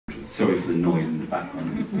sorry for the noise in the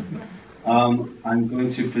background. I'm going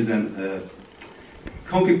to present a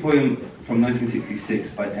concrete poem from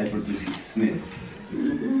 1966 by Edward Lucie-Smith.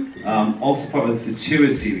 Also part of the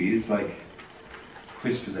Futura series, like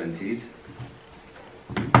Chris presented.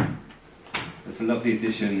 It's a lovely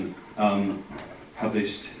edition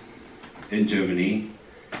published in Germany.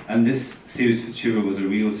 And this series Futura was a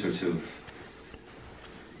real sort of,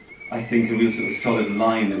 I think, a real sort of solid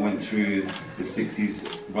line that went through the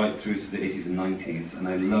 60s right through to the 80s and 90s, and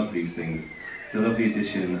I love these things. It's a lovely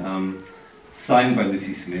edition, signed by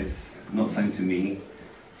Lucie-Smith, not signed to me,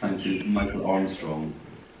 signed to Michael Armstrong.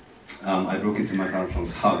 I broke into Michael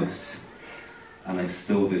Armstrong's house, and I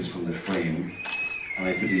stole this from the frame, and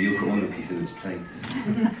I put a Yoko Ono piece in its place.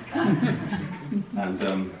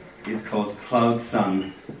 And it's called Cloud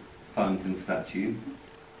Sun Fountain Statue.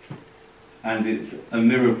 And it's a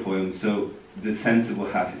mirror poem, so the sensible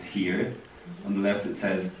half is here. On the left it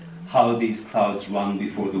says, "How these clouds run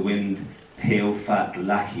before the wind, pale fat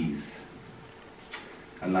lackeys."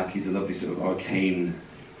 And lackey's a lovely sort of arcane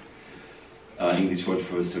English word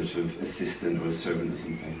for a sort of assistant or a servant or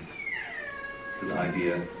something. So the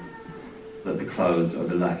idea that the clouds are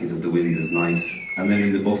the lackeys of the wind is nice. And then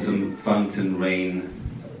in the bottom, fountain, rain,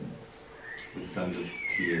 with the sound of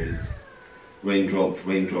tears. Raindrop,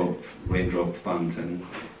 raindrop, raindrop, fountain.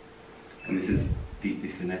 And this is deeply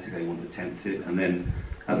phonetic, I won't attempt it. And then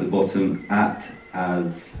at the bottom, at,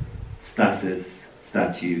 as, stasis,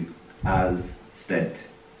 statue, as, stet,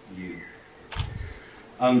 you.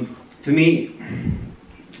 For me,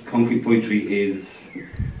 concrete poetry is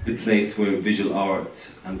the place where visual art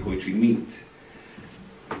and poetry meet.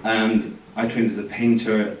 And I trained as a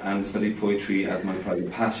painter and studied poetry as my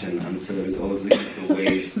private passion, and so I was always looking for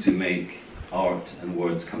ways to make art and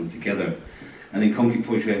words come together. And in concrete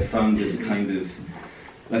poetry I found this kind of,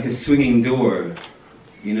 like a swinging door,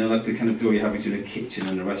 you know, like the kind of door you have between a kitchen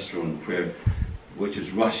and a restaurant where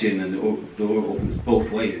waiters rush in and the door opens both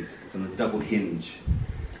ways. It's on a double hinge.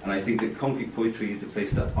 And I think that concrete poetry is a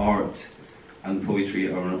place that art and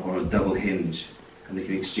poetry are on a double hinge, and they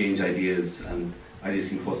can exchange ideas, and ideas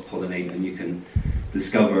can cross-pollinate, and you can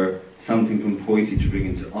discover something from poetry to bring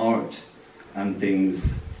into art, and things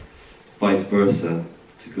vice versa,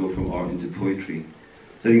 to go from art into poetry.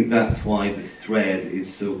 So I think that's why the thread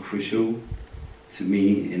is so crucial to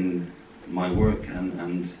me in my work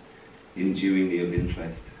and enduringly of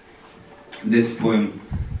interest. This poem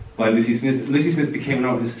by Lucie-Smith. Lucie-Smith became an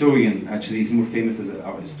art historian, actually. He's more famous as an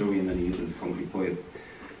art historian than he is as a concrete poet.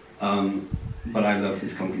 But I love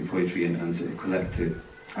his concrete poetry and sort of collect it.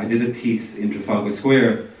 I did a piece in Trafalgar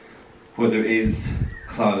Square where there is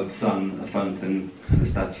cloud, sun, a fountain, and a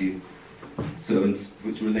statue. So,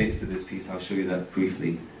 which relates to this piece, I'll show you that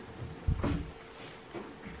briefly.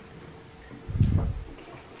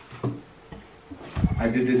 I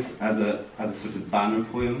did this as a sort of banner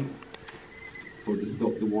poem for the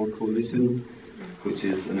Stop the War Coalition, which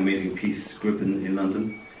is an amazing peace group in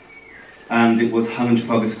London. And it was hung in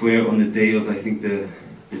Trafalgar Square on the day of, I think, the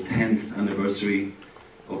 10th anniversary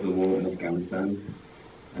of the war in Afghanistan.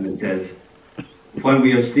 And it says, "While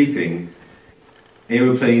we are sleeping,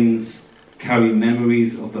 aeroplanes carry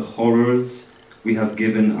memories of the horrors we have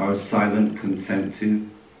given our silent consent to,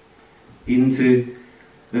 into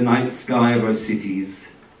the night sky of our cities,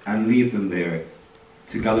 and leave them there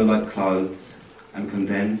to gather like clouds and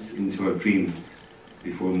condense into our dreams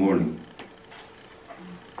before morning.